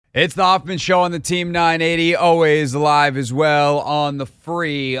It's the Hoffman Show on the Team 980, always live as well on the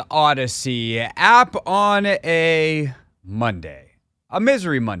free Odyssey app on a Monday, a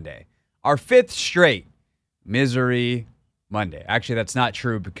misery Monday, our fifth straight misery Monday. Actually, that's not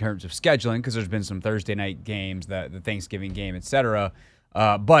true in terms of scheduling because there's been some Thursday night games, the Thanksgiving game, etc.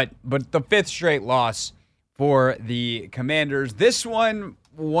 But the fifth straight loss for the Commanders. This one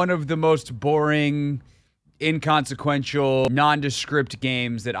of the most boring, inconsequential, nondescript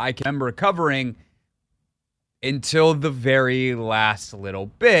games that I can remember covering until the very last little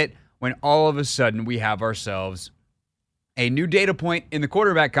bit when all of a sudden we have ourselves a new data point in the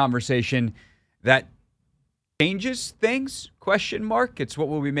quarterback conversation that changes things, ? It's what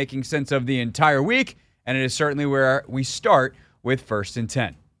we'll be making sense of the entire week, and it is certainly where we start with First and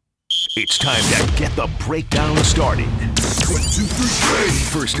 10. It's time to get the breakdown started. 1, 2,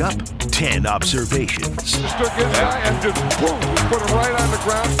 3, First up, 10 observations. Mr. Good guy and just boom, put him right on the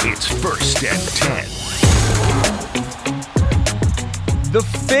ground. It's First and 10. The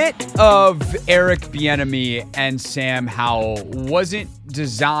fit of Eric Bieniemy and Sam Howell wasn't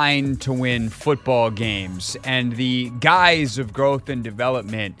designed to win football games, and the guise of growth and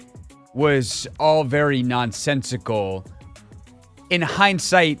development was all very nonsensical in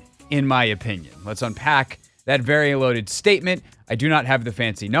hindsight, in my opinion. Let's unpack that very loaded statement. I do not have the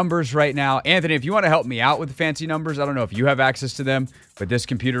fancy numbers right now. Anthony, if you want to help me out with the fancy numbers, I don't know if you have access to them, but this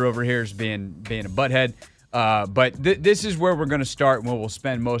computer over here is being a butthead. But this is where we're going to start and where we'll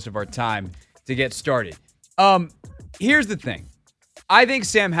spend most of our time to get started. Here's the thing. I think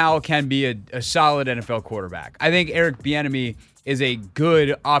Sam Howell can be a solid NFL quarterback. I think Eric Bieniemy is a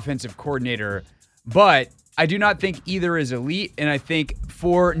good offensive coordinator, but I do not think either is elite. And I think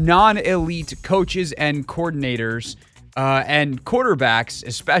for non-elite coaches and coordinators and quarterbacks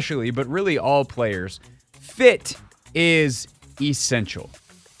especially, but really all players, fit is essential.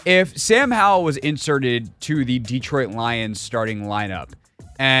 If Sam Howell was inserted to the Detroit Lions starting lineup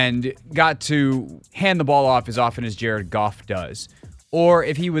and got to hand the ball off as often as Jared Goff does, or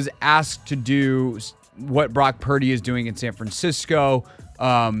if he was asked to do what Brock Purdy is doing in San Francisco,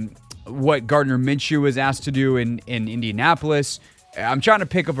 what Gardner Minshew was asked to do in Indianapolis, I'm trying to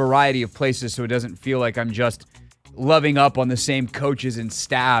pick a variety of places so it doesn't feel like I'm just loving up on the same coaches and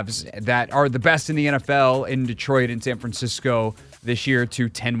staffs that are the best in the NFL in Detroit and San Francisco this year to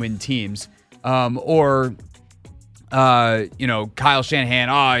 10-win teams. Kyle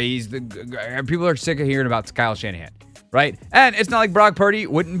Shanahan. People are sick of hearing about Kyle Shanahan, right? And it's not like Brock Purdy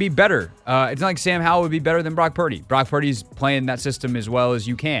wouldn't be better. It's not like Sam Howell would be better than Brock Purdy. Brock Purdy's playing that system as well as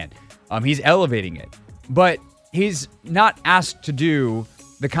you can. He's elevating it. But he's not asked to do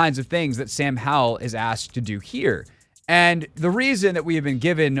the kinds of things that Sam Howell is asked to do here. And the reason that we have been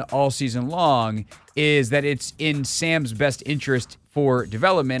given all season long is that it's in Sam's best interest for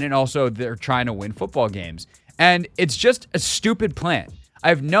development, and also they're trying to win football games. And it's just a stupid plan. I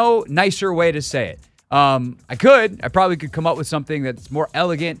have no nicer way to say it. I probably could come up with something that's more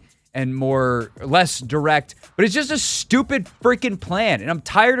elegant and less direct, but it's just a stupid freaking plan. And I'm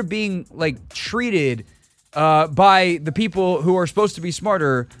tired of being treated by the people who are supposed to be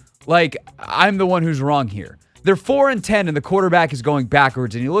smarter like I'm the one who's wrong here. They're 4-10 and the quarterback is going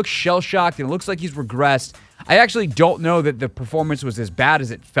backwards and he looks shell-shocked and it looks like he's regressed. I actually don't know that the performance was as bad as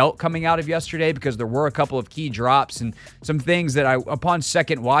it felt coming out of yesterday because there were a couple of key drops and some things that upon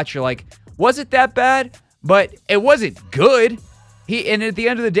second watch, you're like, was it that bad? But it wasn't good. And at the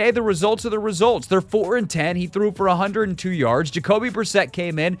end of the day, the results are the results. They're 4-10. He threw for 102 yards. Jacoby Brissett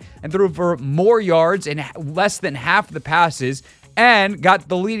came in and threw for more yards and less than half the passes and got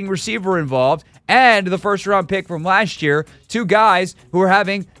the leading receiver involved and the first-round pick from last year, two guys who are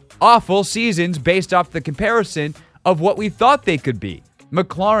having awful seasons based off the comparison of what we thought they could be.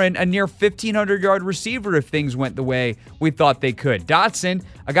 McLaurin, a near 1,500-yard receiver if things went the way we thought they could. Dotson,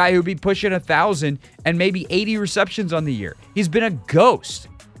 a guy who'd be pushing 1,000 and maybe 80 receptions on the year. He's been a ghost.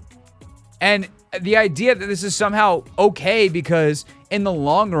 And the idea that this is somehow okay because in the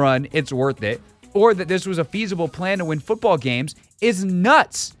long run it's worth it, or that this was a feasible plan to win football games is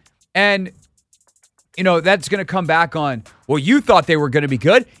nuts. And that's going to come back on, well, you thought they were going to be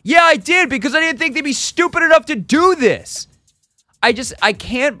good? Yeah, I did, because I didn't think they'd be stupid enough to do this. I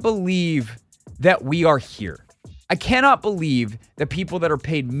can't believe that we are here. I cannot believe that people that are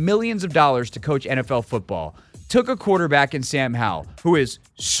paid millions of dollars to coach NFL football took a quarterback in Sam Howell, who is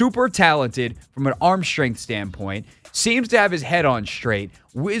super talented from an arm strength standpoint, seems to have his head on straight,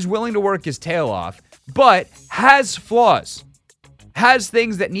 is willing to work his tail off, but has flaws. Has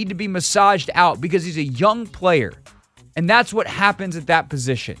things that need to be massaged out because he's a young player. And that's what happens at that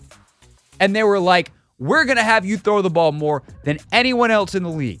position. And they were like, we're going to have you throw the ball more than anyone else in the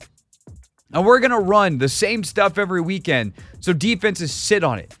league. And we're going to run the same stuff every weekend so defenses sit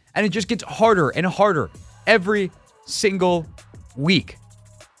on it. And it just gets harder and harder every single week.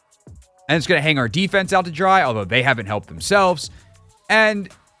 And it's going to hang our defense out to dry, although they haven't helped themselves. And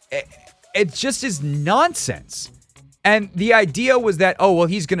it just is nonsense. And the idea was that, oh, well,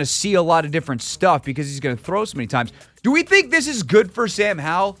 he's going to see a lot of different stuff because he's going to throw so many times. Do we think this is good for Sam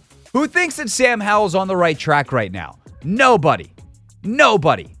Howell? Who thinks that Sam Howell's on the right track right now? Nobody.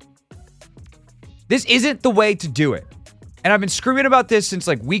 Nobody. This isn't the way to do it. And I've been screaming about this since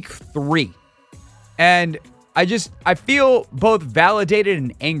like week 3. And I feel both validated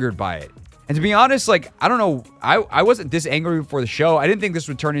and angered by it. And to be honest, like, I don't know, I wasn't this angry before the show. I didn't think this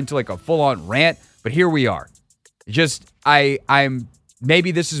would turn into like a full-on rant, but here we are. I'm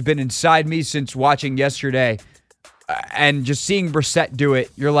maybe this has been inside me since watching yesterday and just seeing Brissett do it.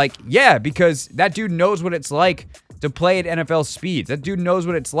 You're like, yeah, because that dude knows what it's like to play at NFL speeds. That dude knows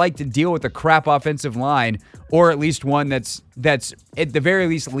what it's like to deal with a crap offensive line, or at least one that's at the very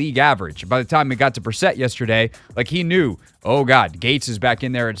least league average. By the time it got to Brissett yesterday, like he knew, oh God, Gates is back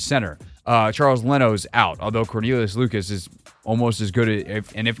in there at center. Charles Leno's out, although Cornelius Lucas is almost as good,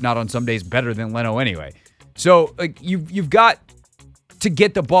 if not on some days better than Leno anyway. So like you've got to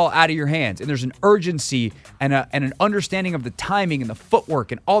get the ball out of your hands, and there's an urgency and an understanding of the timing and the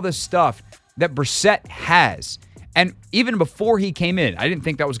footwork and all this stuff that Brissett has. And even before he came in, I didn't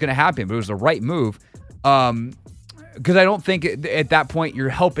think that was going to happen, but it was the right move. Because I don't think at that point you're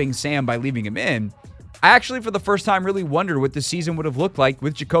helping Sam by leaving him in. I actually, for the first time, really wondered what the season would have looked like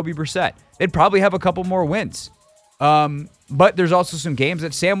with Jacoby Brissett. They'd probably have a couple more wins. But there's also some games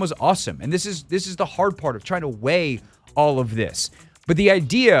that Sam was awesome. And this is the hard part of trying to weigh all of this. But the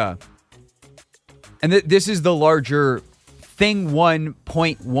idea, and this is the larger thing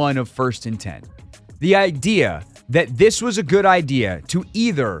 1.1 of 1st and 10. The idea that this was a good idea to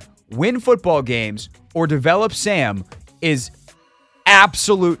either win football games or develop Sam is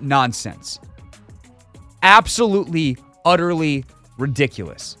absolute nonsense. Absolutely, utterly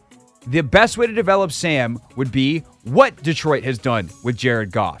ridiculous. The best way to develop Sam would be what Detroit has done with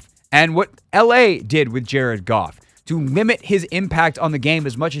Jared Goff and what LA did with Jared Goff, to limit his impact on the game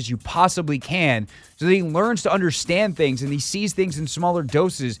as much as you possibly can so that he learns to understand things and he sees things in smaller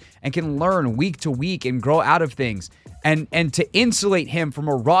doses and can learn week to week and grow out of things. And to insulate him from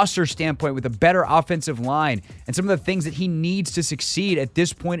a roster standpoint with a better offensive line and some of the things that he needs to succeed at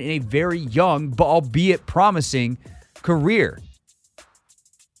this point in a very young, but albeit promising, career.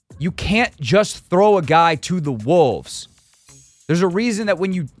 You can't just throw a guy to the wolves. There's a reason that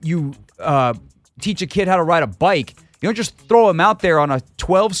when you teach a kid how to ride a bike, you don't just throw him out there on a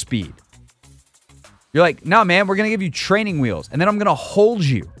 12 speed. You're like, no, man, we're going to give you training wheels, and then I'm going to hold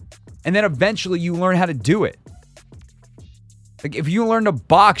you. And then eventually you learn how to do it. Like, if you learn to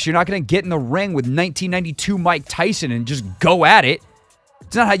box, you're not going to get in the ring with 1992 Mike Tyson and just go at it.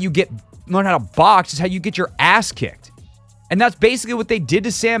 It's not how you learn how to box. It's how you get your ass kicked. And that's basically what they did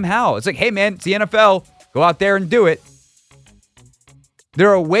to Sam Howell. It's like, hey, man, it's the NFL. Go out there and do it.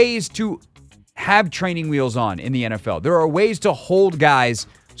 There are ways to have training wheels on in the NFL. There are ways to hold guys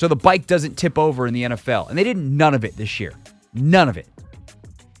so the bike doesn't tip over in the NFL. And they did none of it this year. None of it.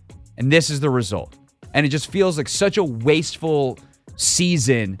 And this is the result. And it just feels like such a wasteful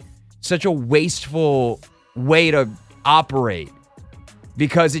season, such a wasteful way to operate,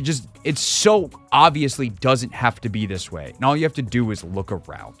 because it so obviously doesn't have to be this way. And all you have to do is look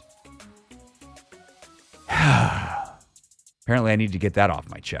around. Apparently I need to get that off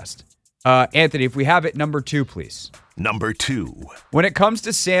my chest. Anthony, if we have it, number 2, please. Number 2. When it comes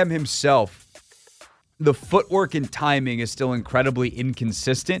to Sam himself, the footwork and timing is still incredibly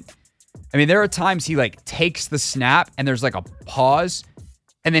inconsistent. I mean, there are times he takes the snap and there's a pause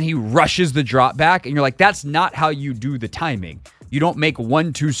and then he rushes the drop back and you're like, that's not how you do the timing. You don't make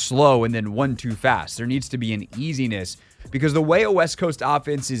one too slow and then one too fast. There needs to be an easiness, because the way a West Coast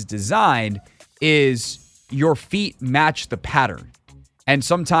offense is designed is your feet match the pattern. And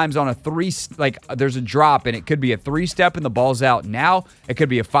sometimes on a 3, there's a drop and it could be a 3-step and the ball's out now. It could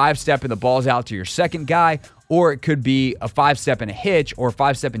be a 5-step and the ball's out to your second guy. Or it could be a 5-step and a hitch, or a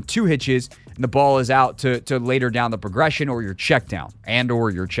 5-step and 2 hitches, and the ball is out to later down the progression, or your check down, or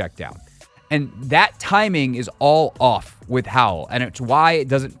your check down. And that timing is all off with Howell. And it's why it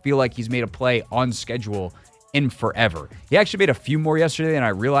doesn't feel like he's made a play on schedule in forever. He actually made a few more yesterday, and I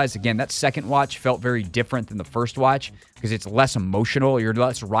realized, again, that second watch felt very different than the first watch because it's less emotional. You're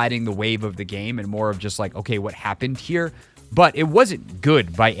less riding the wave of the game and more of just okay, what happened here? But it wasn't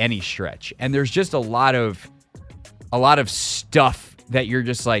good by any stretch. And there's just a lot of stuff that you're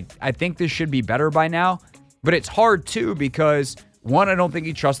just like, I think this should be better by now. But it's hard, too, because, one, I don't think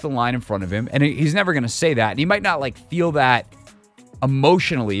he trusts the line in front of him. And he's never going to say that. And he might not, like, feel that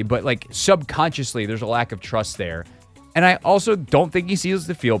emotionally, but, like, subconsciously, there's a lack of trust there. And I also don't think he sees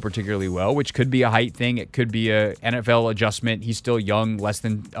the field particularly well, which could be a height thing. It could be a NFL adjustment. He's still young, less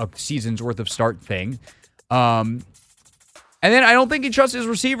than a season's worth of start thing. And then I don't think he trusts his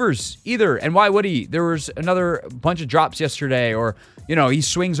receivers either. And why would he? There was another bunch of drops yesterday, or, he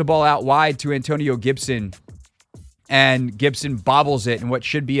swings a ball out wide to Antonio Gibson, and Gibson bobbles it, and what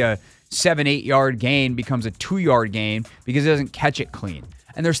should be a 7-8 yard gain becomes a 2-yard gain because he doesn't catch it clean.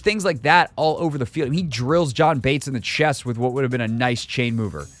 And there's things like that all over the field. He drills John Bates in the chest with what would have been a nice chain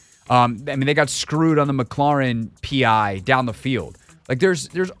mover. They got screwed on the McLaurin PI down the field. Like, there's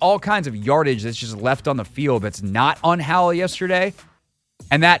all kinds of yardage that's just left on the field that's not on Howell yesterday.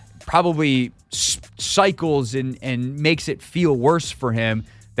 And that probably cycles and makes it feel worse for him.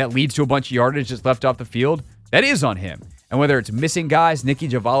 That leads to a bunch of yardage that's left off the field. That is on him. And whether it's missing guys, Nicky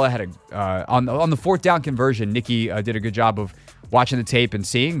Javala had on the fourth down conversion, Nicky did a good job of watching the tape and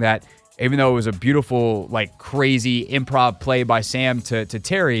seeing that even though it was a beautiful, like, crazy improv play by Sam to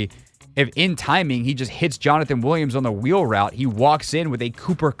Terry, if in timing he just hits Jonathan Williams on the wheel route, he walks in with a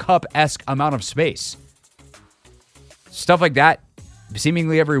Cooper Kupp-esque amount of space. Stuff like that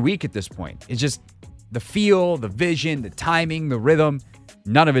seemingly every week at this point. It's just the feel, the vision, the timing, the rhythm,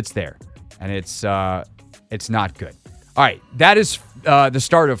 none of it's there. And it's not good. All right, that is the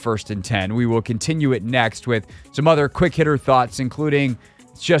start of 1st and 10. We will continue it next with some other quick hitter thoughts, including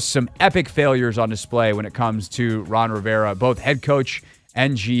just some epic failures on display when it comes to Ron Rivera, both head coach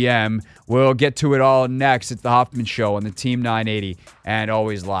and GM. We'll get to it all next. It's the Hoffman Show on the Team 980 and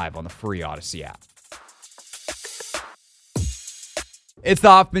always live on the free Odyssey app. It's the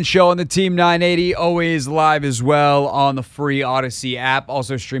Hoffman Show on the Team 980, always live as well on the free Odyssey app,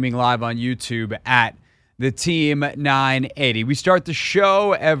 also streaming live on YouTube at the Team 980. We start the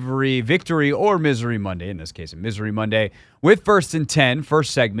show every Victory or Misery Monday, in this case a Misery Monday, with 1st and 10, first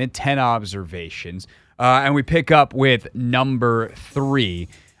segment, 10 observations, and we pick up with number 3.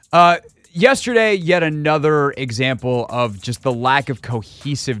 Yesterday, yet another example of just the lack of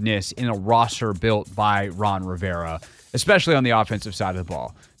cohesiveness in a roster built by Ron Rivera, especially on the offensive side of the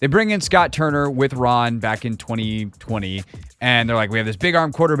ball. They bring in Scott Turner with Ron back in 2020, and they're like, we have this big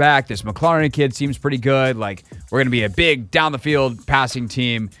arm quarterback. This McLaurin kid seems pretty good. Like, we're going to be a big down-the-field passing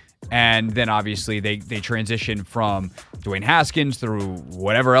team. And then, obviously, they transition from Dwayne Haskins through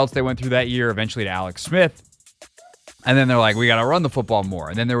whatever else they went through that year, eventually to Alex Smith. And then they're like, we got to run the football more.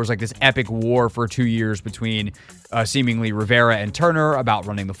 And then there was like this epic war for 2 years between seemingly Rivera and Turner about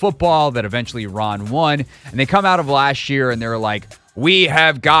running the football that eventually Ron won. And they come out of last year and they're like, we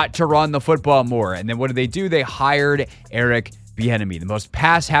have got to run the football more. And then what do? They hired Eric Bieniemy, the most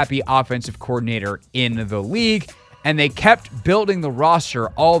pass-happy offensive coordinator in the league. And they kept building the roster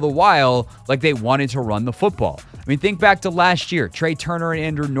all the while like they wanted to run the football. I mean, think back to last year, Trey Turner and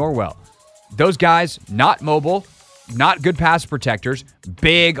Andrew Norwell. Those guys, not mobile, not good pass protectors,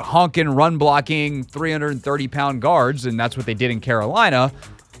 big, honking, run-blocking, 330-pound guards, and that's what they did in Carolina.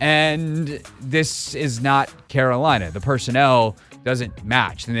 And this is not Carolina. The personnel doesn't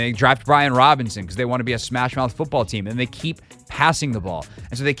match. And they draft Brian Robinson because they want to be a smash-mouth football team, and they keep passing the ball.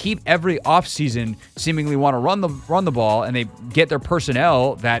 And so they keep every offseason seemingly want to run the ball, and they get their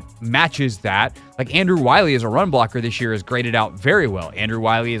personnel that matches that. Like Andrew Wiley as a run blocker this year has graded out very well. Andrew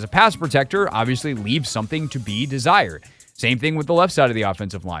Wiley as a pass protector obviously leaves something to be desired. Same thing with the left side of the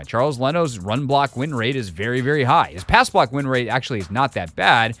offensive line. Charles Leno's run block win rate is very, very high. His pass block win rate actually is not that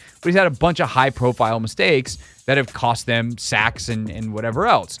bad, but he's had a bunch of high-profile mistakes that have cost them sacks and whatever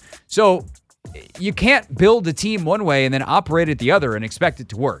else. So you can't build a team one way and then operate it the other and expect it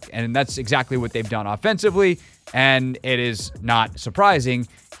to work. And that's exactly what they've done offensively, and it is not surprising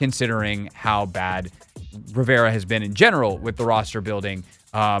considering how bad Rivera has been in general with the roster building.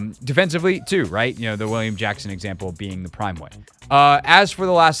 Defensively, too, right? You know, the William Jackson example being the prime one. As for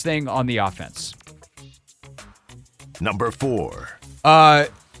the last thing on the offense. Number 4.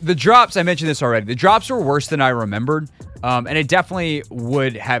 The drops, I mentioned this already. The drops were worse than I remembered. And it definitely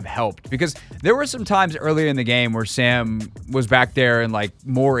would have helped because there were some times earlier in the game where Sam was back there and like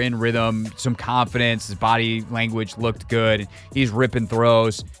more in rhythm, some confidence. His body language looked good. He's ripping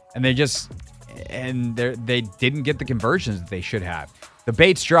throws, and they didn't get the conversions that they should have. the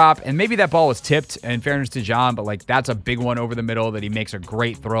Bates drop, and maybe that ball was tipped, in fairness to John, but like that's a big one over the middle that he makes a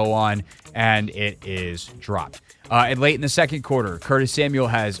great throw on, and it is dropped. And late in the second quarter, Curtis Samuel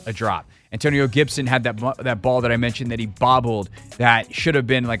has a drop. Antonio Gibson had that ball that I mentioned that he bobbled that should have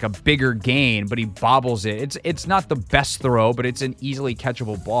been like a bigger gain, but he bobbles it. It's not the best throw, but it's an easily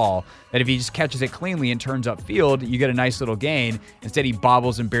catchable ball that if he just catches it cleanly and turns upfield, you get a nice little gain. Instead, he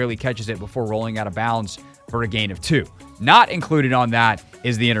bobbles and barely catches it before rolling out of bounds for a gain of 2. Not included on that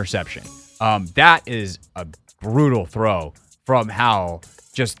is the interception. That is a brutal throw from Howell.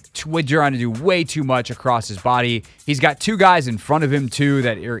 Just trying to do way too much across his body. He's got 2 guys in front of him, too,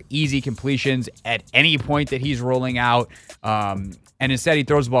 that are easy completions at any point that he's rolling out. And instead, he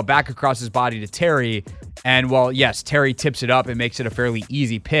throws the ball back across his body to Terry. And while, yes, Terry tips it up and makes it a fairly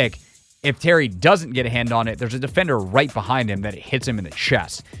easy pick, if Terry doesn't get a hand on it, there's a defender right behind him that hits him in the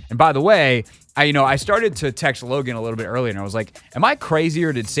chest. And by the way, I started to text Logan a little bit earlier, and I was like, am I crazy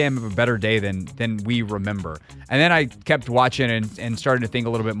or did Sam have a better day than we remember? And then I kept watching and started to think a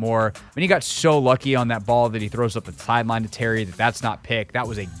little bit more. I mean, he got so lucky on that ball that he throws up the sideline to Terry that's not picked. That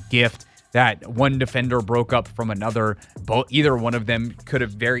was a gift that one defender broke up from another. Either one of them could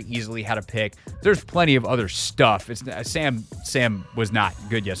have very easily had a pick. There's plenty of other stuff. Sam was not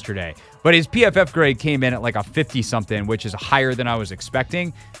good yesterday. But his PFF grade came in at like a 50-something, which is higher than I was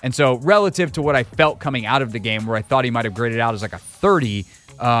expecting. And so relative to what I felt coming out of the game, where I thought he might have graded out as like a 30,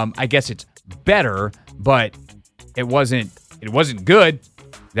 I guess it's better, but it wasn't good.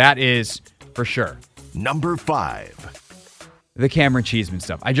 That is for sure. Number 5. The Cameron Cheeseman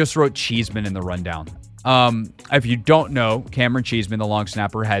stuff. I just wrote Cheeseman in the rundown. If you don't know, Cameron Cheeseman, the long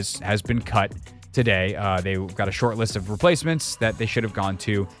snapper, has been cut today. They got a short list of replacements that they should have gone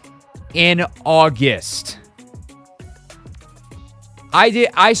to in August.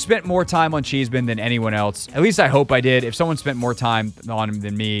 I spent more time on Cheeseman than anyone else. At least I hope I did. If someone spent more time on him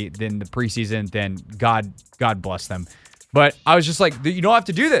than me than the preseason, then God bless them. But I was just like, you don't have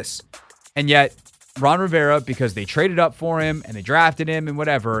to do this. And yet, Ron Rivera, because they traded up for him and they drafted him and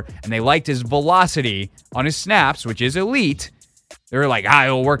whatever, and they liked his velocity on his snaps, which is elite, they were like,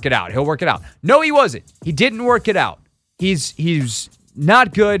 he'll work it out. He'll work it out. No, he wasn't. He didn't work it out. He's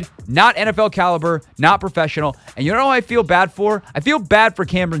not good, not NFL caliber, not professional. And you know what I feel bad for? I feel bad for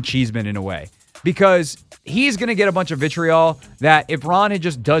Cameron Cheeseman in a way, because he's going to get a bunch of vitriol that if Ron had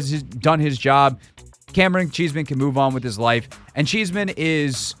just done his job, Cameron Cheeseman can move on with his life. And Cheeseman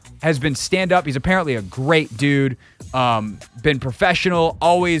has been stand-up. He's apparently a great dude, been professional,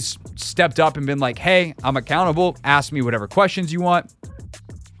 always stepped up and been like, hey, I'm accountable. Ask me whatever questions you want.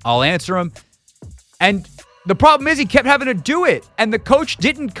 I'll answer them. And the problem is he kept having to do it, and the coach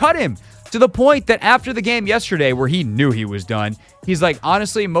didn't cut him, to the point that after the game yesterday, where he knew he was done, he's like,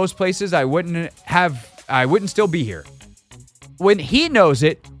 honestly, most places I wouldn't still be here. When he knows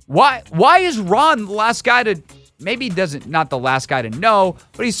it, why is Ron the last guy to, maybe not the last guy to know,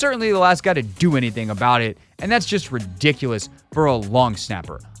 but he's certainly the last guy to do anything about it, and that's just ridiculous for a long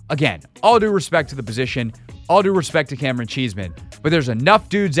snapper. Again, all due respect to the position, all due respect to Cameron Cheeseman, but there's enough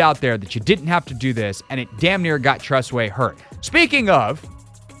dudes out there that you didn't have to do this, and it damn near got Tressway hurt. Speaking of,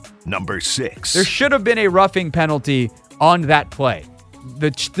 Number 6. there should have been a roughing penalty on that play.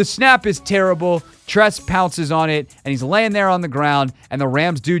 The snap is terrible. Tress pounces on it, and he's laying there on the ground, and the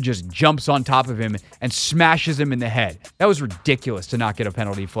Rams dude just jumps on top of him and smashes him in the head. That was ridiculous to not get a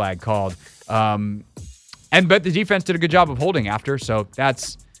penalty flag called. But the defense did a good job of holding after, so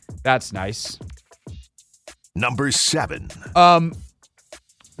that's nice. Number 7.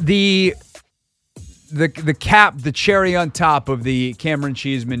 The cap, the cherry on top of the Cameron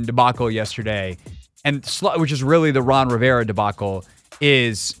Cheeseman debacle yesterday, and which is really the Ron Rivera debacle,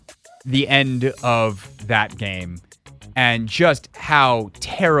 is the end of that game, and just how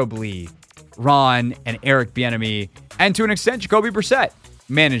terribly Ron and Eric Bieniemy, and to an extent Jacoby Brissett,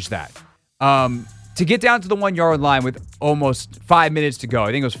 managed that. To get down to the 1-yard line with almost 5 minutes to go,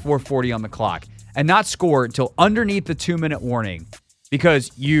 I think it was 4:40 on the clock, and not score until underneath the 2-minute warning,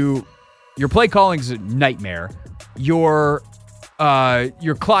 because your play calling is a nightmare. Your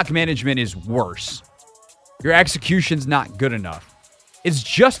clock management is worse. Your execution's not good enough. It's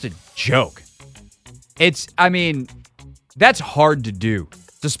just a joke. That's hard to do,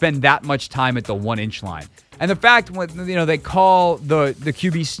 to spend that much time at the 1-inch line. And the fact when they call the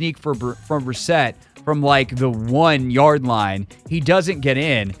QB sneak from Brissett from like the 1-yard line, he doesn't get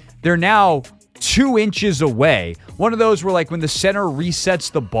in. They're now 2 inches away. One of those where like when the center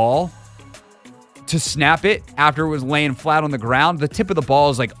resets the ball to snap it after it was laying flat on the ground, the tip of the ball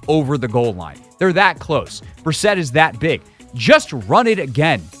is like over the goal line. They're that close. Brissett is that big. Just run it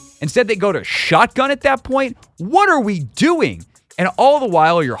again. Instead, they go to shotgun at that point. What are we doing? And all the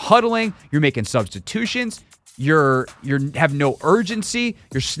while, you're huddling, you're making substitutions, you have no urgency,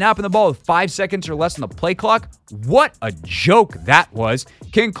 you're snapping the ball with 5 seconds or less on the play clock. What a joke that was.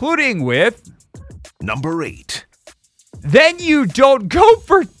 Concluding with Number 8. Then you don't go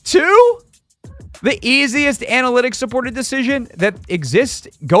for 2? The easiest analytics-supported decision that exists,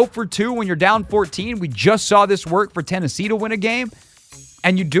 go for 2 when you're down 14. We just saw this work for Tennessee to win a game.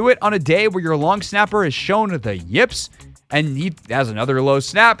 And you do it on a day where your long snapper has shown the yips, and he has another low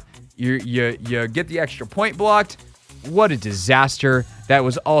snap. You get the extra point blocked. What a disaster. That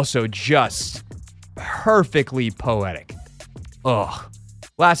was also just perfectly poetic. Ugh.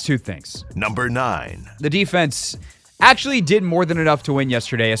 Last 2 things. Number 9. The defense actually did more than enough to win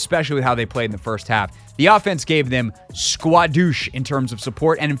yesterday, especially with how they played in the first half. The offense gave them squadouche in terms of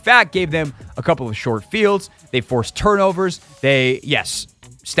support, and in fact gave them a couple of short fields. They forced turnovers.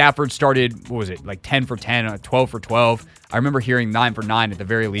 Stafford started, 10 for 10, 12 for 12. I remember hearing 9 for 9 at the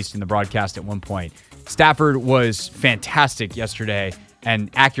very least in the broadcast at one point. Stafford was fantastic yesterday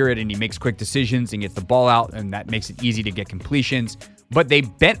and accurate, and he makes quick decisions and gets the ball out, and that makes it easy to get completions. But they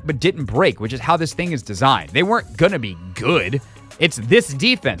bent but didn't break, which is how this thing is designed. They weren't going to be good. It's this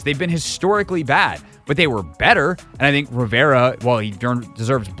defense. They've been historically bad, but they were better. And I think Rivera, while he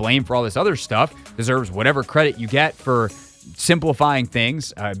deserves blame for all this other stuff, deserves whatever credit you get for simplifying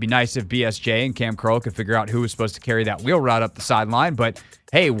things. It'd be nice if BSJ and Cam Curl could figure out who was supposed to carry that wheel route up the sideline. But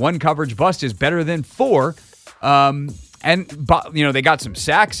hey, 1 coverage bust is better than 4. They got some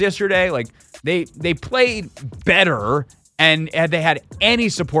sacks yesterday. Like they played better. And had they had any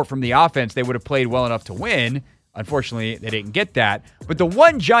support from the offense, they would have played well enough to win. Unfortunately, they didn't get that. But the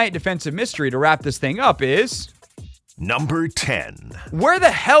one giant defensive mystery to wrap this thing up is Number 10. Where the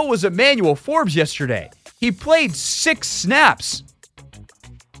hell was Emmanuel Forbes yesterday? He played 6 snaps.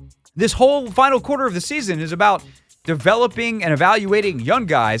 This whole final quarter of the season is about developing and evaluating young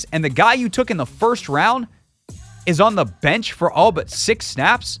guys, and the guy you took in the first round is on the bench for all but 6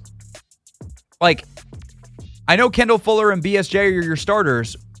 snaps? Like, I know Kendall Fuller and BSJ are your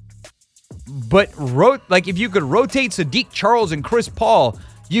starters, but if you could rotate Sadiq Charles and Chris Paul,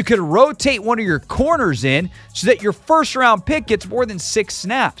 you could rotate one of your corners in so that your first-round pick gets more than 6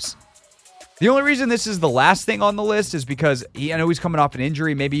 snaps. The only reason this is the last thing on the list is because I know he's coming off an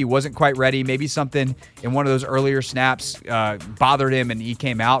injury. Maybe he wasn't quite ready. Maybe something in one of those earlier snaps bothered him and he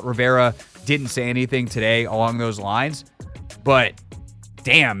came out. Rivera didn't say anything today along those lines. But,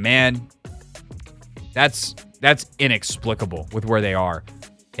 damn, man, that's inexplicable with where they are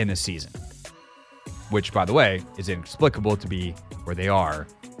in the season. Which, by the way, is inexplicable to be where they are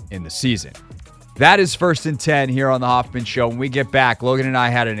in the season. That is First and 10 here on the Hoffman Show. When we get back, Logan and I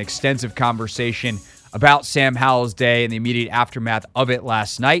had an extensive conversation about Sam Howell's day and the immediate aftermath of it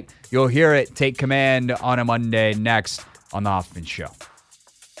last night. You'll hear it take command on a Monday next on the Hoffman Show.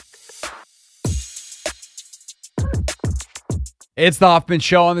 It's the Hoffman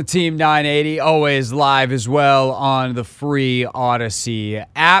Show on the Team 980, always live as well on the free Odyssey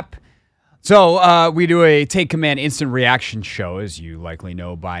app. So we do a Take Command instant reaction show, as you likely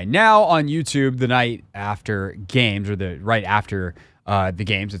know by now, on YouTube the night after games, or right after the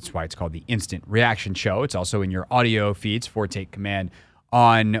games. That's why it's called the instant reaction show. It's also in your audio feeds for Take Command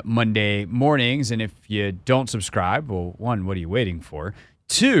on Monday mornings. And if you don't subscribe, well, 1, what are you waiting for?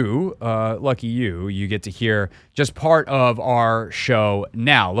 2, lucky you get to hear just part of our show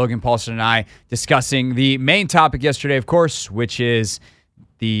now. Logan Paulsen and I discussing the main topic yesterday, of course, which is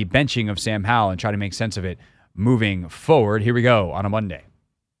the benching of Sam Howell, and try to make sense of it moving forward. Here we go on a Monday.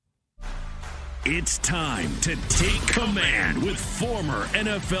 It's time to take command with former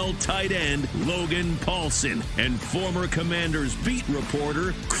NFL tight end Logan Paulsen and former Commanders beat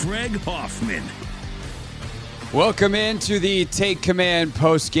reporter Craig Hoffman. Welcome into the Take Command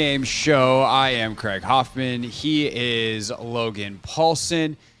post-game show. I am Craig Hoffman. He is Logan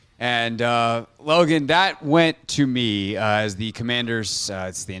Paulsen. And Logan, that went to me as the Commanders,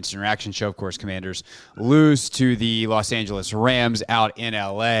 it's the instant reaction show, of course, Commanders lose to the Los Angeles Rams out in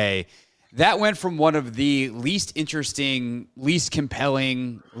LA. That went from one of the least interesting, least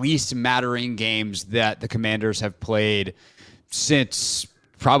compelling, least mattering games that the Commanders have played since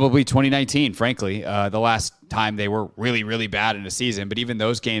probably 2019, frankly. The last time they were really, really bad in a season. But even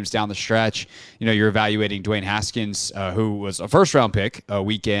those games down the stretch, you're evaluating Dwayne Haskins, who was a first-round pick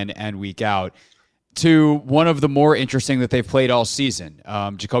week in and week out, to one of the more interesting that they've played all season.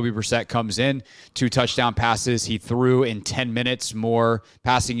 Jacoby Brissett comes in, 2 touchdown passes. He threw in 10 minutes more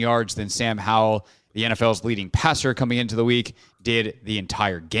passing yards than Sam Howell, the NFL's leading passer coming into the week, did the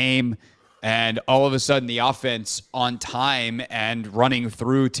entire game. And all of a sudden, the offense on time and running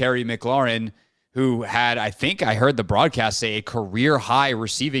through Terry McLaurin who had, I think I heard the broadcast say, a career high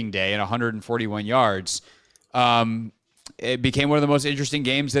receiving day and 141 yards. It became one of the most interesting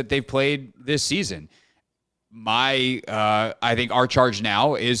games that they've played this season. I think our charge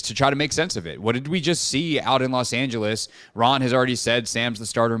now is to try to make sense of it. What did we just see out in Los Angeles? Ron has already said Sam's the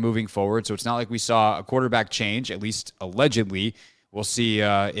starter moving forward, so it's not like we saw a quarterback change, at least allegedly. We'll see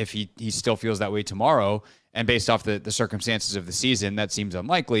if he still feels that way tomorrow. And based off the circumstances of the season, that seems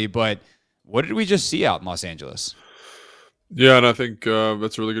unlikely. But what did we just see out in Los Angeles? Yeah, and I think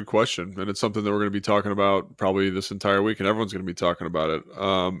that's a really good question. And it's something that we're going to be talking about probably this entire week, and everyone's going to be talking about it.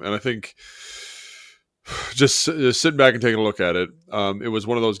 And I think just sitting back and taking a look at it, it was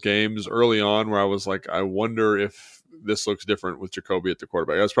one of those games early on where I was like, I wonder if this looks different with Jacoby at the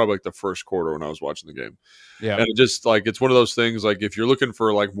quarterback. That's probably like the first quarter when I was watching the game. Yeah. And it just like, it's one of those things, like if you're looking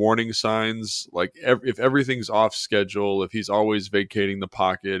for like warning signs, like if everything's off schedule, if he's always vacating the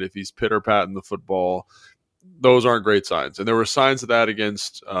pocket, if he's pitter-patting the football, those aren't great signs. And there were signs of that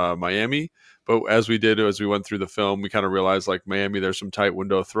against Miami. But as we went through the film, we kind of realized like Miami, there's some tight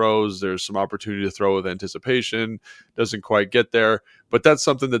window throws. There's some opportunity to throw with anticipation. Doesn't quite get there. But that's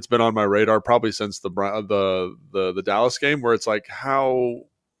something that's been on my radar probably since the Dallas game, where it's like how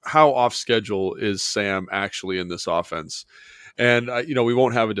off schedule is Sam actually in this offense? And we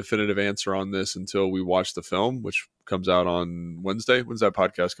won't have a definitive answer on this until we watch the film, which comes out on Wednesday. When's that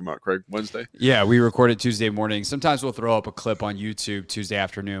podcast come out, Craig? Wednesday? Yeah, we record it Tuesday morning. Sometimes we'll throw up a clip on YouTube Tuesday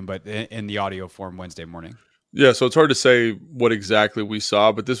afternoon, but in the audio form Wednesday morning. Yeah, so it's hard to say what exactly we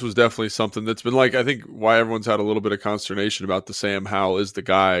saw, but this was definitely something that's been like, I think why everyone's had a little bit of consternation about the Sam Howell is the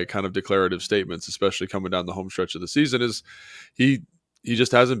guy kind of declarative statements, especially coming down the home stretch of the season, is he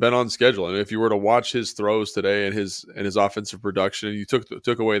just hasn't been on schedule. And if you were to watch his throws today and his offensive production, and you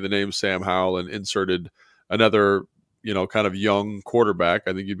took away the name Sam Howell and inserted another, kind of young quarterback,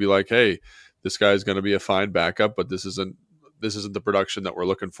 I think you'd be like, hey, this guy's going to be a fine backup, but this isn't the production that we're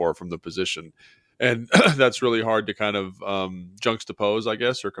looking for from the position. And that's really hard to kind of juxtapose, I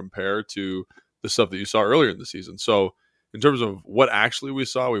guess, or compare to the stuff that you saw earlier in the season. So in terms of what actually we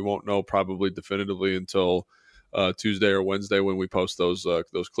saw, we won't know probably definitively until Tuesday or Wednesday when we post those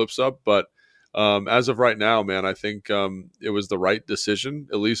clips up. But as of right now, man, I think it was the right decision,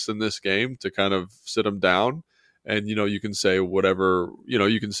 at least in this game, to kind of sit him down. And, you can say whatever,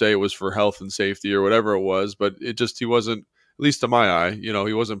 you can say it was for health and safety or whatever it was, but he wasn't, at least to my eye,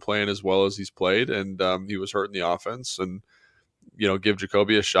 he wasn't playing as well as he's played, and he was hurting the offense, and, give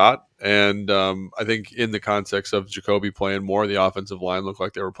Jacoby a shot. And I think in the context of Jacoby playing more, the offensive line looked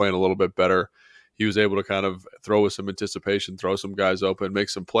like they were playing a little bit better. He was able to kind of throw with some anticipation, throw some guys open, make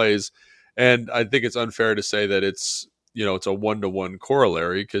some plays. And I think it's unfair to say that it's a one-to-one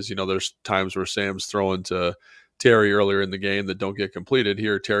corollary, because, there's times where Sam's throwing to Terry earlier in the game that don't get completed.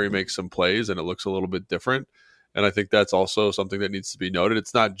 Here, Terry makes some plays and it looks a little bit different. And I think that's also something that needs to be noted.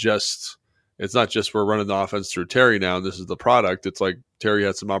 It's not just we're running the offense through Terry now and this is the product. It's like Terry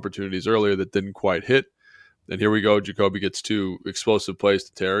had some opportunities earlier that didn't quite hit. And here we go. Jacoby gets 2 explosive plays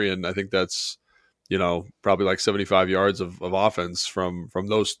to Terry. And I think that's, probably like 75 yards of offense from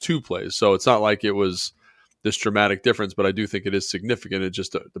those 2 plays. So it's not like it was this dramatic difference, but I do think it is significant. It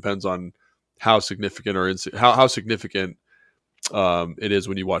just depends on how significant or how significant it is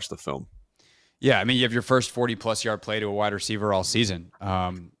when you watch the film. Yeah, I mean, you have your first 40-plus yard play to a wide receiver all season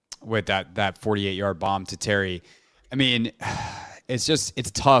with that 48-yard bomb to Terry. I mean,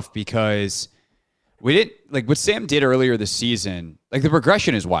 it's tough because we didn't – like what Sam did earlier this season, like the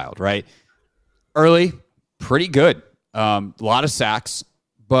progression is wild, right? Early, pretty good. A lot of sacks,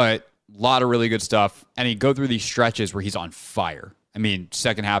 but a lot of really good stuff. And he'd go through these stretches where he's on fire. I mean,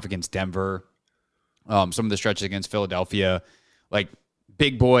 second half against Denver, some of the stretches against Philadelphia, like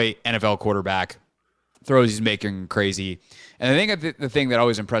big boy NFL quarterback, throws he's making crazy. And I think the thing that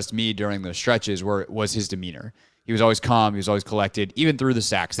always impressed me during those stretches was his demeanor. He was always calm. He was always collected, even through the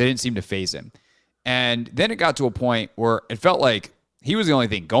sacks. They didn't seem to faze him. And then it got to a point where it felt like he was the only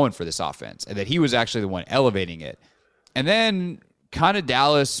thing going for this offense and that he was actually the one elevating it. And then kind of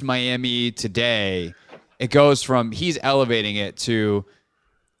Dallas, Miami today, it goes from he's elevating it to,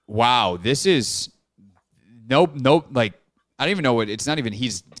 wow, this is nope, like, I don't even know it's not even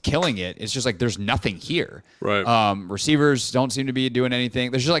he's killing it. It's just like there's nothing here. Right. Receivers don't seem to be doing anything.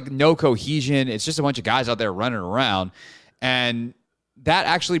 There's just like no cohesion. It's just a bunch of guys out there running around. And that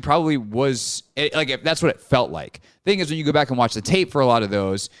actually probably was like, if that's what it felt like. Thing is, when you go back and watch the tape for a lot of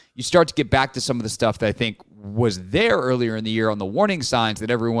those, you start to get back to some of the stuff that I think was there earlier in the year on the warning signs that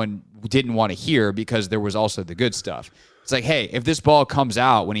everyone didn't want to hear because there was also the good stuff. It's like, hey, if this ball comes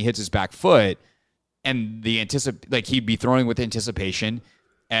out when he hits his back foot and he'd be throwing with anticipation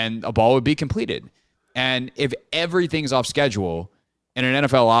and a ball would be completed. And if everything's off schedule in an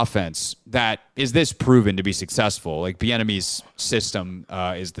NFL offense that is this proven to be successful, like Bieniemy's system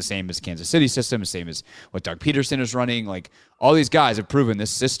is the same as Kansas City's system, the same as what Doug Peterson is running. Like all these guys have proven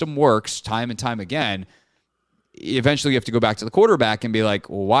this system works time and time again. Eventually you have to go back to the quarterback and be like,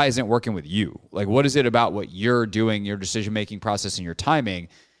 well, why isn't it working with you? Like, what is it about what you're doing, your decision-making process and your timing?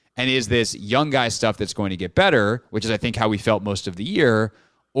 And is this young guy stuff that's going to get better, which is, I think, how we felt most of the year,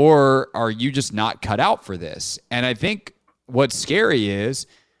 or are you just not cut out for this? And I think what's scary is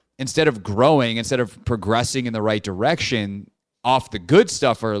instead of growing, instead of progressing in the right direction off the good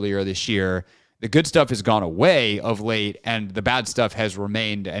stuff earlier this year, the good stuff has gone away of late and the bad stuff has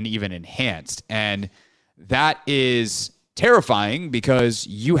remained and even enhanced. And that is terrifying because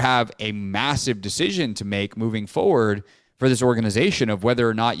you have a massive decision to make moving forward for this organization of whether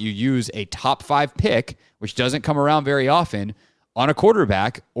or not you use a top 5 pick, which doesn't come around very often, on a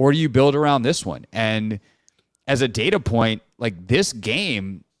quarterback, or do you build around this one? And as a data point, like this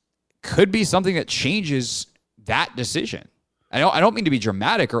game could be something that changes that decision. I don't mean to be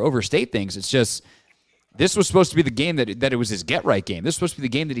dramatic or overstate things. It's just this was supposed to be the game that it was his get-right game. This was supposed to be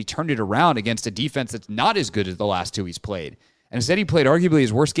the game that he turned it around against a defense that's not as good as the last 2 he's played. And instead he played arguably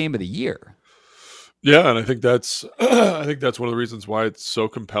his worst game of the year. Yeah, and I think that's I think that's one of the reasons why it's so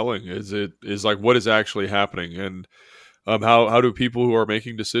compelling. Is like what is actually happening, and how do people who are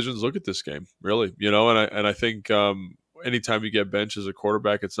making decisions look at this game? Really, and I think anytime you get benched as a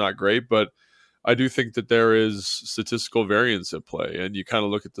quarterback, it's not great, but I do think that there is statistical variance at play, and you kind of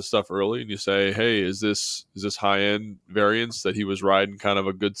look at the stuff early and you say, hey, is this high end variance that he was riding kind of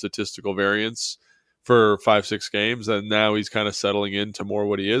a good statistical variance for 5-6 games, and now he's kind of settling into more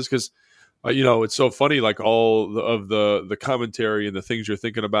what he is because. It's so funny, like all of the commentary and the things you're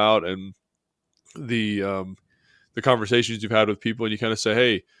thinking about and the conversations you've had with people, and you kind of say,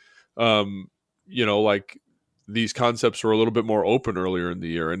 hey, like these concepts were a little bit more open earlier in the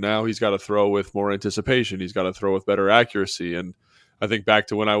year, and now he's got to throw with more anticipation. He's got to throw with better accuracy. And I think back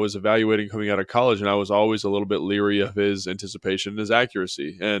to when I was evaluating coming out of college, and I was always a little bit leery of his anticipation and his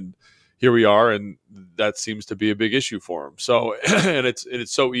accuracy. And here we are, and that seems to be a big issue for him. So, and it's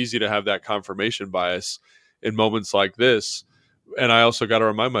so easy to have that confirmation bias in moments like this. And I also got to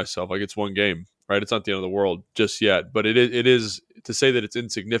remind myself, like, it's one game, right? It's not the end of the world just yet. But it is to say that it's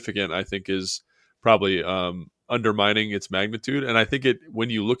insignificant, I think, is probably undermining its magnitude. And I think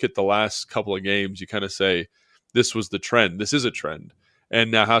when you look at the last couple of games, you kind of say, this was the trend. This is a trend. And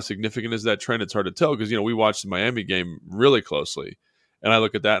now how significant is that trend? It's hard to tell because, we watched the Miami game really closely. And I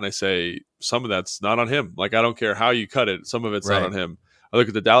look at that and I say, some of that's not on him. Like, I don't care how you cut it. Some of it's not on him. I look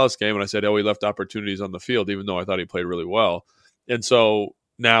at the Dallas game and I said, he left opportunities on the field, even though I thought he played really well. And so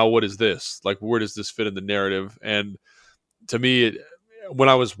now what is this? Like, where does this fit in the narrative? And to me, when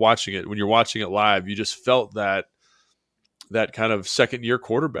I was watching it, when you're watching it live, you just felt that kind of second-year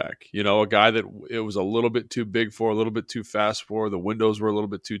quarterback, a guy that it was a little bit too big for, a little bit too fast for. The windows were a little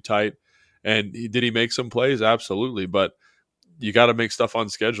bit too tight. And did he make some plays? Absolutely. But you got to make stuff on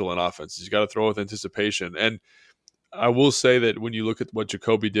schedule in offense. You got to throw with anticipation. And I will say that when you look at what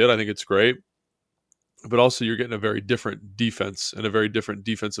Jacoby did, I think it's great. But also you're getting a very different defense and a very different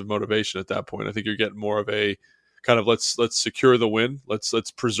defensive motivation at that point. I think you're getting more of a kind of let's secure the win. Let's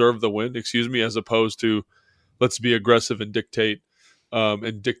preserve the win, as opposed to let's be aggressive and dictate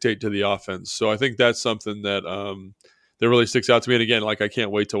to the offense. So I think that's something that that really sticks out to me. And again, like I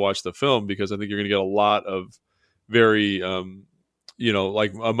can't wait to watch the film because I think you're going to get a lot of very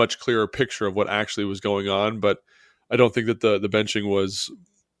like a much clearer picture of what actually was going on. But I don't think that the benching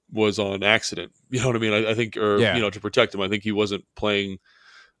was on accident. You know what I mean? I think, to protect him. I think he wasn't playing.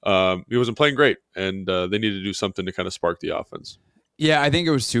 He wasn't playing great, and they needed to do something to kind of spark the offense. Yeah, I think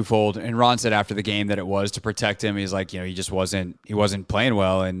it was twofold. And Ron said after the game that it was to protect him. He's like, he just wasn't playing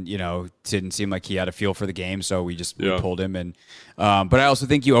well, and didn't seem like he had a feel for the game, so we pulled him. And but I also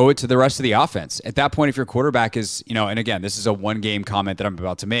think you owe it to the rest of the offense. At that point, if your quarterback is, and again, this is a one-game comment that I'm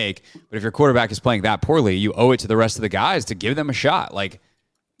about to make, but if your quarterback is playing that poorly, you owe it to the rest of the guys to give them a shot. Like,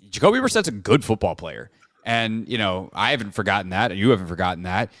 Jacoby Brissett's a good football player. And, I haven't forgotten that, and you haven't forgotten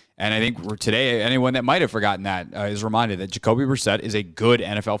that. And I think today, anyone that might have forgotten that is reminded that Jacoby Brissett is a good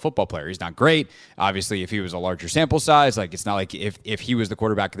NFL football player. He's not great. Obviously, if he was a larger sample size, like it's not like if he was the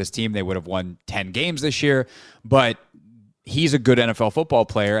quarterback of this team, they would have won 10 games this year. But he's a good NFL football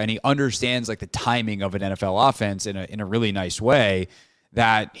player, and he understands like the timing of an NFL offense in a really nice way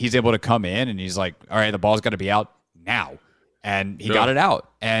that he's able to come in and he's like, all right, the ball's got to be out now. And he got it out.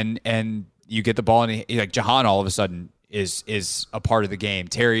 And you get the ball, and like Jahan all of a sudden is a part of the game.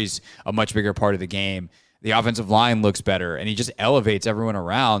 Terry's a much bigger part of the game. The offensive line looks better, and he just elevates everyone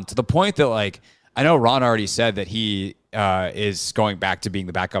around to the point that, like, I know Ron already said that he is going back to being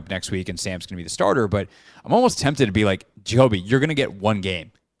the backup next week and Sam's going to be the starter, but I'm almost tempted to be like, Jacoby, you're going to get one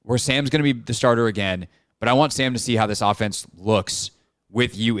game where Sam's going to be the starter again, but I want Sam to see how this offense looks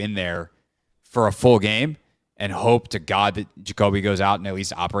with you in there for a full game and hope to God that Jacoby goes out and at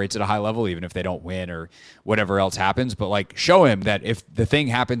least operates at a high level, even if they don't win or whatever else happens. But, like, show him that if the thing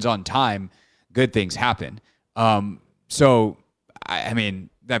happens on time, good things happen. So, I mean,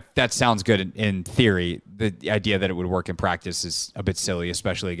 that sounds good in theory. The idea that it would work in practice is a bit silly,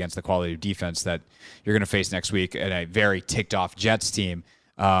 especially against the quality of defense that you're going to face next week and a very ticked off Jets team,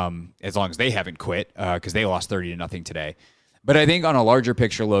 as long as they haven't quit, because they lost 30-0 today. But I think on a larger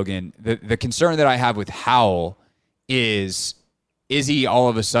picture, Logan, the concern that I have with Howell is he all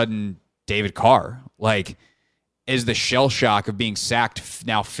of a sudden David Carr? Like, is the shell shock of being sacked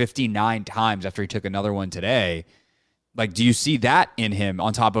now 59 times after he took another one today? Like, do you see that in him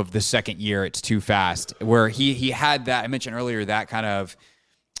on top of the second year it's too fast, where he had that, I mentioned earlier, that kind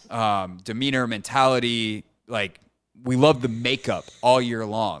of demeanor, mentality, like, we love the makeup all year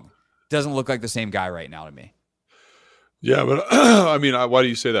long. Doesn't look like the same guy right now to me. Yeah, but I mean, why do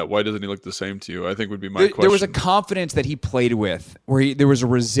you say that? Why doesn't he look the same to you? I think would be my question. There was a confidence that he played with, where there was a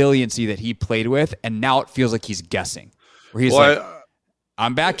resiliency that he played with, and now it feels like he's guessing. Where he's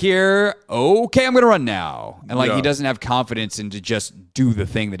I'm back here. Okay, I'm going to run now. And, like, he doesn't have confidence in to just do the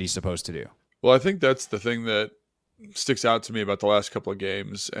thing that he's supposed to do. Well, I think that's the thing that sticks out to me about the last couple of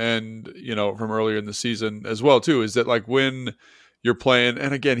games and, you know, from earlier in the season as well, too, is that, like, when you're playing,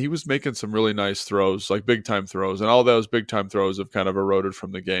 and again, he was making some really nice throws, like big-time throws, and all those big-time throws have kind of eroded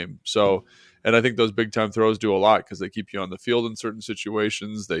from the game. So, and I think those big-time throws do a lot because they keep you on the field in certain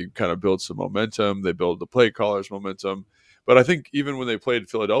situations. They kind of build some momentum. They build the play callers' momentum. But I think even when they played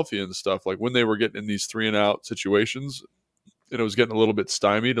Philadelphia and stuff, like when they were getting in these 3-and-out situations, and it was getting a little bit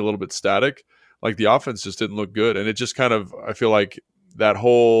stymied, a little bit static, like the offense just didn't look good. And it just kind of, I feel like that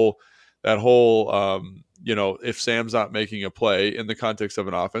whole, you know, if Sam's not making a play in the context of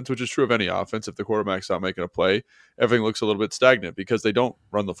an offense, which is true of any offense, if the quarterback's not making a play, everything looks a little bit stagnant because they don't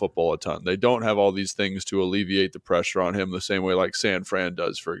run the football a ton. They don't have all these things to alleviate the pressure on him the same way like San Fran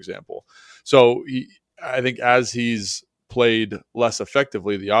does, for example. So I think as he's played less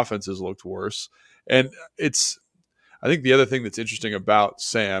effectively, the offense has looked worse. And I think the other thing that's interesting about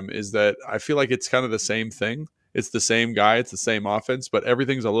Sam is that I feel like it's kind of the same thing. It's the same guy, it's the same offense, but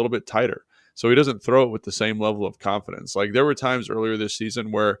everything's a little bit tighter. So he doesn't throw it with the same level of confidence. Like there were times earlier this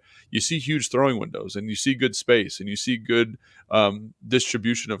season where you see huge throwing windows and you see good space and you see good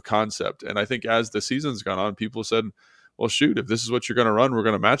distribution of concept. And I think as the season's gone on, people said, well, shoot, if this is what you're going to run, we're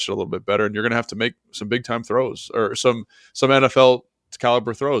going to match it a little bit better. And you're going to have to make some big time throws or some NFL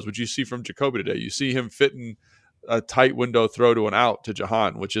caliber throws, which you see from Jacoby today. You see him fitting a tight window throw to an out to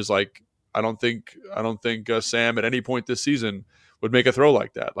Jahan, which is like, I don't think Sam at any point this season would make a throw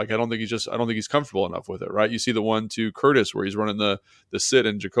like that. Like, I don't think he's comfortable enough with it. Right. You see the one to Curtis where he's running the sit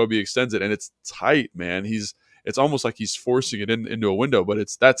and Jacoby extends it and it's tight, man. It's almost like he's forcing it into a window, but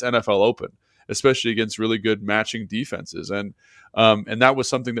that's NFL open, especially against really good matching defenses. And that was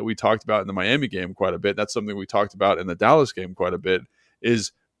something that we talked about in the Miami game quite a bit. That's something we talked about in the Dallas game quite a bit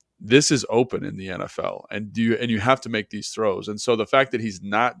is this is open in the NFL and you have to make these throws. And so the fact that he's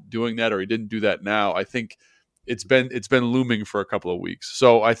not doing that or he didn't do that now, I think it's been looming for a couple of weeks.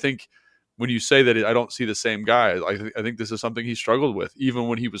 So I think when you say that I don't see the same guy, I think this is something he struggled with even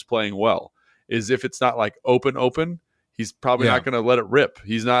when he was playing well, is if it's not like open, he's probably not going to let it rip.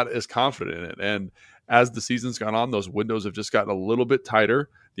 He's not as confident in it. And as the season's gone on, those windows have just gotten a little bit tighter.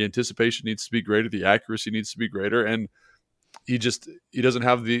 The anticipation needs to be greater. The accuracy needs to be greater. And he doesn't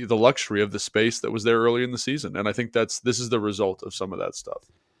have the luxury of the space that was there early in the season. And I think this is the result of some of that stuff.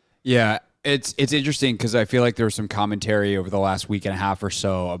 Yeah, it's interesting because I feel like there was some commentary over the last week and a half or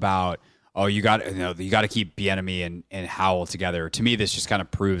so about, you got to keep Bieniemy and Howell together. To me, this just kind of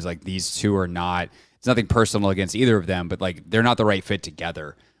proves like these two are not. It's nothing personal against either of them, but like they're not the right fit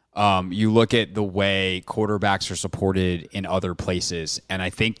together. You look at the way quarterbacks are supported in other places, and I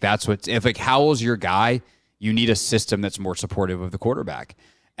think that's if like Howell's your guy, you need a system that's more supportive of the quarterback.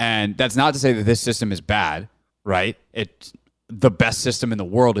 And that's not to say that this system is bad, right? It's the best system in the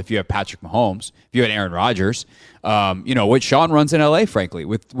world if you have Patrick Mahomes, if you had Aaron Rodgers. What Sean runs in LA, frankly,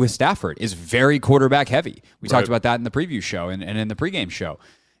 with Stafford is very quarterback heavy. We talked about that in the preview show and in the pregame show.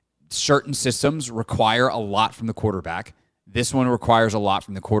 Certain systems require a lot from the quarterback. This one requires a lot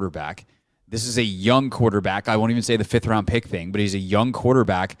from the quarterback. This is a young quarterback. I won't even say the 5th-round pick thing, but he's a young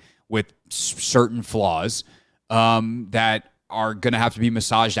quarterback with certain flaws that are going to have to be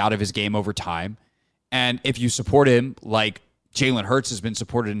massaged out of his game over time. And if you support him like Jalen Hurts has been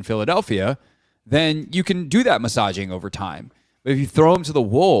supported in Philadelphia, then you can do that massaging over time. But if you throw him to the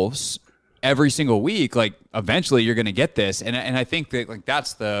wolves every single week, like eventually you're going to get this. And I think that like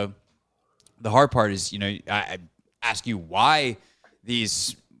that's the hard part is, I ask you why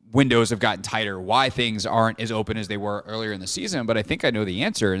these windows have gotten tighter, why things aren't as open as they were earlier in the season. But I think I know the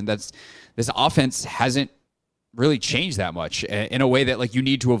answer. And that's this offense hasn't really changed that much in a way that like you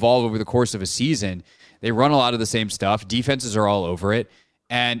need to evolve over the course of a season. They run a lot of the same stuff. Defenses are all over it.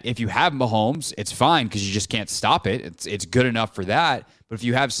 And if you have Mahomes, it's fine because you just can't stop it. It's good enough for that. But if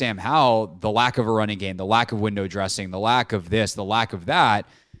you have Sam Howell, the lack of a running game, the lack of window dressing, the lack of this, the lack of that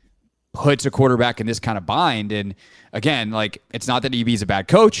puts a quarterback in this kind of bind. And again, like it's not that EB's a bad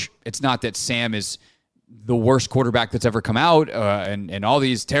coach. It's not that Sam is the worst quarterback that's ever come out and all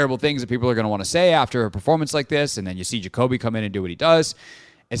these terrible things that people are going to want to say after a performance like this. And then you see Jacoby come in and do what he does.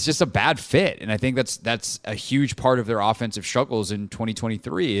 It's just a bad fit. And I think that's a huge part of their offensive struggles in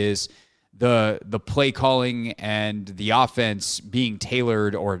 2023 is the play calling and the offense being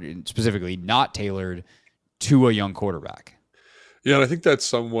tailored or specifically not tailored to a young quarterback. Yeah, and I think that's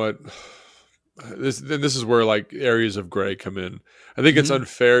somewhat this is where like areas of gray come in. I think it's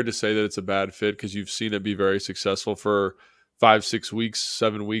unfair to say that it's a bad fit because you've seen it be very successful for 5, 6 weeks,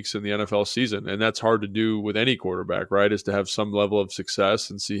 7 weeks in the NFL season. And that's hard to do with any quarterback, right? Is to have some level of success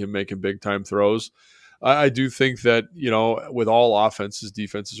and see him making big time throws. I do think that, with all offenses,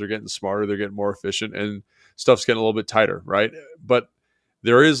 defenses are getting smarter, they're getting more efficient, and stuff's getting a little bit tighter, right? But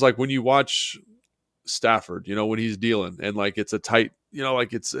there is like when you watch Stafford, when he's dealing and like it's a tight,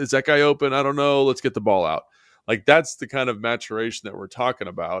 like is that guy open? I don't know. Let's get the ball out. Like that's the kind of maturation that we're talking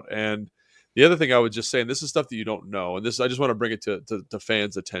about. And the other thing I would just say, and this is stuff that you don't know, and this I just want to bring it to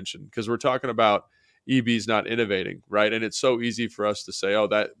fans' attention because we're talking about EB's not innovating, right? And it's so easy for us to say,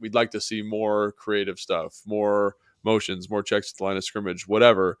 that we'd like to see more creative stuff, more motions, more checks at the line of scrimmage,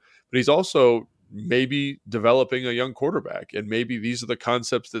 whatever. But he's also maybe developing a young quarterback, and maybe these are the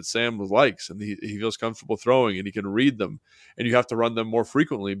concepts that Sam likes and he feels comfortable throwing and he can read them, and you have to run them more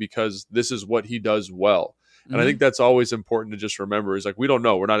frequently because this is what he does well. And I think that's always important to just remember is like, we don't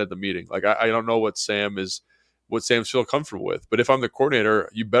know. We're not at the meeting. Like, I don't know what Sam's feel comfortable with. But if I'm the coordinator,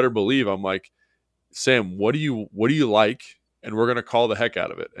 you better believe I'm like, Sam, what do you like? And we're going to call the heck out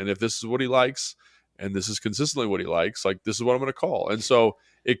of it. And if this is what he likes and this is consistently what he likes, like this is what I'm going to call. And so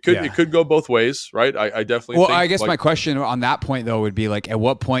it could go both ways, right? I definitely think, I guess my question on that point though would be like, at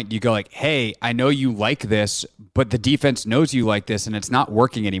what point do you go like, hey, I know you like this, but the defense knows you like this and it's not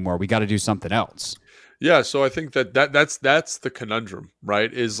working anymore. We got to do something else. Yeah, so I think that's the conundrum,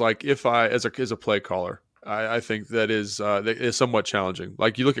 right? Is like if I as a play caller, I think that is somewhat challenging.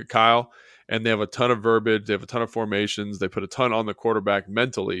 Like you look at Kyle, and they have a ton of verbiage, they have a ton of formations, they put a ton on the quarterback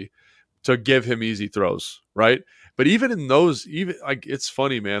mentally to give him easy throws, right? But even in those, even like it's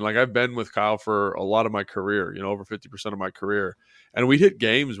funny, man. Like I've been with Kyle for a lot of my career, over 50% of my career, and we hit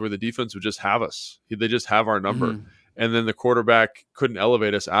games where the defense would just have us; they just have our number. And then the quarterback couldn't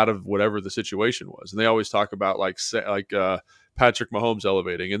elevate us out of whatever the situation was. And they always talk about Patrick Mahomes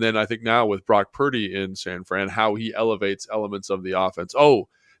elevating. And then I think now with Brock Purdy in San Fran, how he elevates elements of the offense. Oh,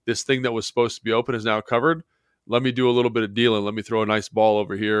 this thing that was supposed to be open is now covered. Let me do a little bit of dealing. Let me throw a nice ball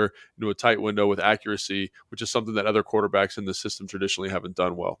over here into a tight window with accuracy, which is something that other quarterbacks in the system traditionally haven't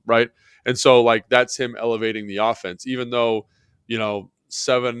done well, right? And so like that's him elevating the offense, even though,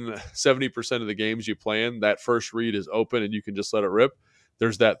 70% of the games you play in, that first read is open and you can just let it rip.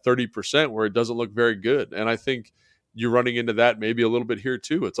 There's that 30% where it doesn't look very good. And I think you're running into that maybe a little bit here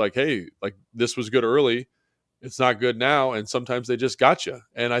too. It's like, hey, like this was good early. It's not good now. And sometimes they just got you.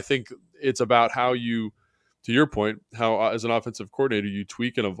 And I think it's about how you, to your point, how as an offensive coordinator, you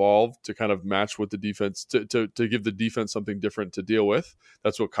tweak and evolve to kind of match what the defense, to give the defense something different to deal with.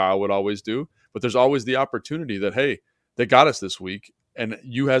 That's what Kyle would always do. But there's always the opportunity that, hey, they got us this week. And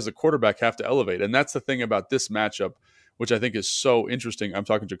you as a quarterback have to elevate. And that's the thing about this matchup, which I think is so interesting. I'm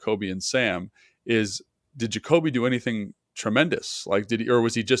talking Jacoby and Sam, is did Jacoby do anything tremendous? Like or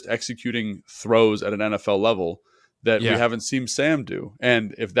was he just executing throws at an NFL level that we haven't seen Sam do?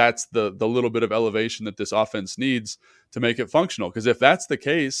 And if that's the little bit of elevation that this offense needs to make it functional, because if that's the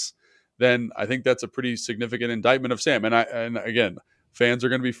case, then I think that's a pretty significant indictment of Sam. And again, fans are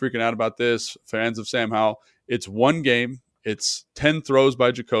going to be freaking out about this. Fans of Sam Howell, it's one game. It's 10 throws by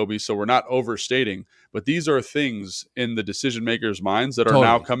Jacoby, so we're not overstating. But these are things in the decision makers' minds that are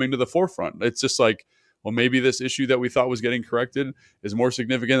now coming to the forefront. It's just like, well, maybe this issue that we thought was getting corrected is more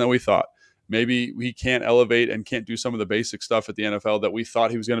significant than we thought. Maybe he can't elevate and can't do some of the basic stuff at the NFL that we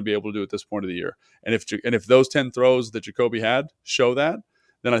thought he was going to be able to do at this point of the year. And if those 10 throws that Jacoby had show that,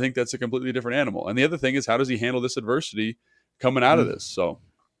 then I think that's a completely different animal. And the other thing is, how does he handle this adversity coming out of this? So.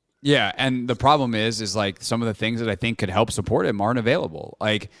 Yeah, and the problem is like some of the things that I think could help support him aren't available.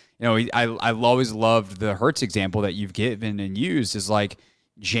 Like, I've always loved the Hurts example that you've given and used is like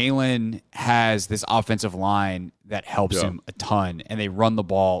Jalen has this offensive line that helps him a ton, and they run the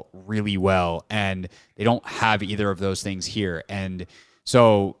ball really well, and they don't have either of those things here. And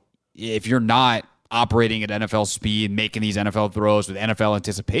so if you're not operating at NFL speed, making these NFL throws with NFL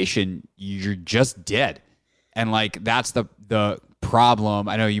anticipation, you're just dead. And like that's the problem.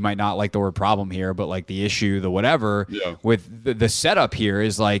 I know you might not like the word problem here, but like the issue, the whatever with the setup here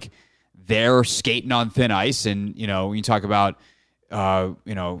is like they're skating on thin ice. And, when you talk about,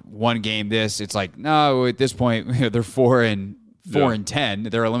 one game it's like, no, at this point, they're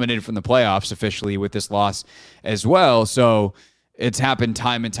 4-10. They're eliminated from the playoffs officially with this loss as well. So it's happened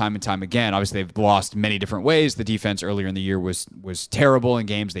time and time and time again. Obviously, they've lost many different ways. The defense earlier in the year was terrible in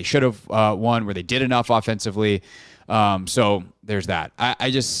games they should have won where they did enough offensively. So there's that.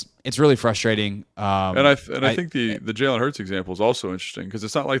 It's really frustrating. And I think the Jalen Hurts example is also interesting because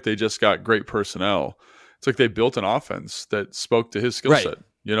it's not like they just got great personnel. It's like they built an offense that spoke to his skill set.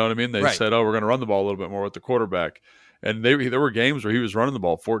 You know what I mean? They said, we're going to run the ball a little bit more with the quarterback. And there were games where he was running the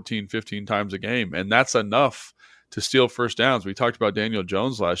ball 14, 15 times a game. And that's enough to steal first downs. We talked about Daniel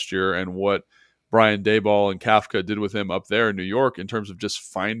Jones last year and what Brian Daboll and Kafka did with him up there in New York in terms of just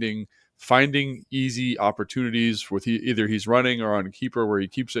finding easy opportunities with either he's running or on a keeper where he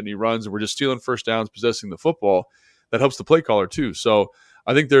keeps it and he runs, and we're just stealing first downs, possessing the football. That helps the play caller too. So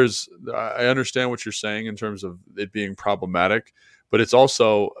I think I understand what you're saying in terms of it being problematic, but it's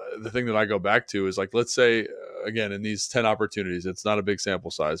also the thing that I go back to is like, let's say again, in these 10 opportunities, it's not a big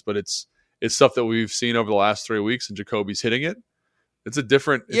sample size, but it's stuff that we've seen over the last 3 weeks and Jacoby's hitting it. It's a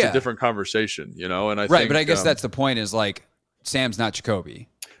different conversation, And I think, but I guess that's the point is like Sam's not Jacoby.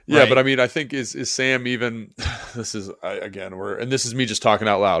 Yeah, right? But I mean, I think is Sam even? This is this is me just talking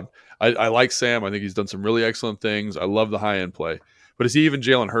out loud. I like Sam. I think he's done some really excellent things. I love the high end play, but is he even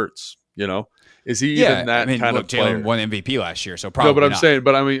Jalen Hurts? Is he even that kind of player? Jalen won MVP last year, so probably no. But I'm not. saying,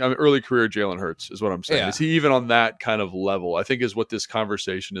 I mean, early career Jalen Hurts is what I'm saying. Yeah. Is he even on that kind of level? I think is what this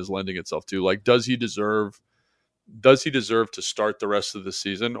conversation is lending itself to. Like, does he deserve to start the rest of the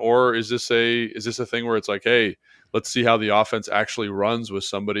season, or is this a thing where it's like, hey, let's see how the offense actually runs with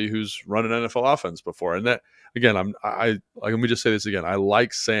somebody who's run an NFL offense before? And that again, let me just say this again. I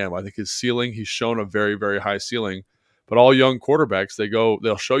like Sam. I think his ceiling. He's shown a very, very high ceiling. But all young quarterbacks,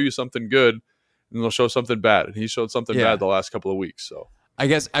 they'll show you something good, and they'll show something bad. And he showed something bad the last couple of weeks. So I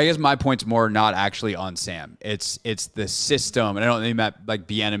guess my point's more not actually on Sam. It's the system, and I don't mean that like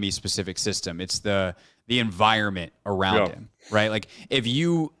Bieniemy specific system. It's the environment around him, right? Like if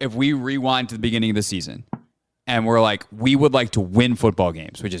we rewind to the beginning of the season and we're like, we would like to win football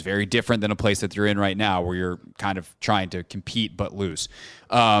games, which is very different than a place that you're in right now where you're kind of trying to compete but lose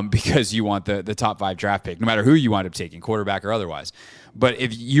because you want the top 5 draft pick, no matter who you wind up taking, quarterback or otherwise. But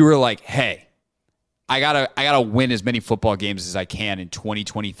if you were like, hey, I gotta win as many football games as I can in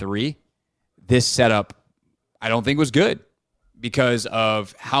 2023, this setup I don't think was good because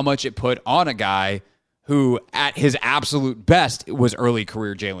of how much it put on a guy who at his absolute best was early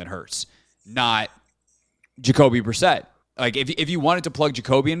career Jalen Hurts, not Jacoby Brissett. Like if you wanted to plug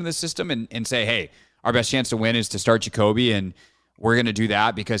Jacoby into the system and say, hey, our best chance to win is to start Jacoby and we're going to do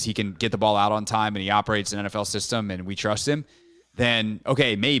that because he can get the ball out on time and he operates an NFL system and we trust him, then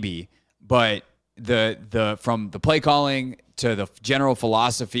okay, maybe. But the from the play calling to the general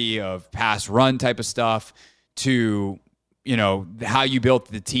philosophy of pass run type of stuff to how you built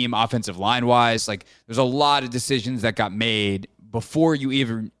the team offensive line wise, like there's a lot of decisions that got made before you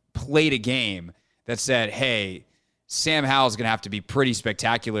even played a game that said, hey, Sam Howell's going to have to be pretty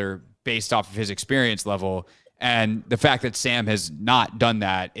spectacular based off of his experience level. And the fact that Sam has not done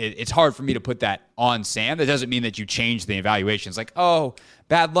that, it's hard for me to put that on Sam. That doesn't mean that you change the evaluations. Like, oh,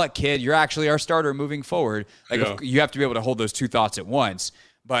 bad luck, kid. You're actually our starter moving forward. Like you have to be able to hold those two thoughts at once.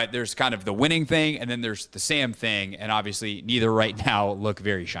 But there's kind of the winning thing, and then there's the Sam thing, and obviously neither right now look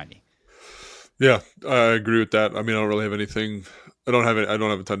very shiny. Yeah, I agree with that. I mean, I don't really have anything. I don't have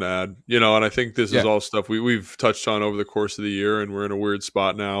a ton to add. And I think this is all stuff we've touched on over the course of the year, and we're in a weird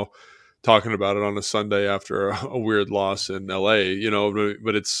spot now, talking about it on a Sunday after a weird loss in LA.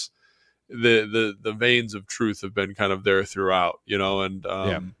 But it's the veins of truth have been kind of there throughout. And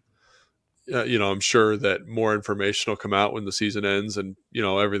I'm sure that more information will come out when the season ends and,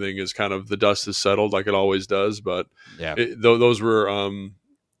 everything is kind of the dust is settled like it always does. But those were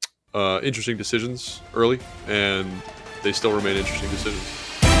interesting decisions early and they still remain interesting decisions.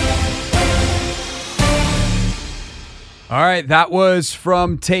 All right, that was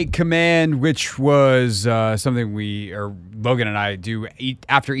from Take Command, which was something Logan and I do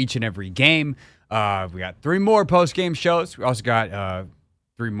after each and every game. We got 3 more post-game shows. We also got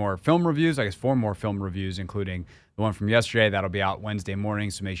 3 more film reviews, 4 more film reviews, including the one from yesterday. That'll be out Wednesday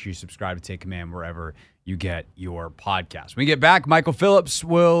morning, so make sure you subscribe to Take Command wherever you get your podcast. When we get back, Michael Phillips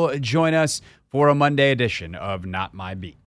will join us for a Monday edition of Not My Beat.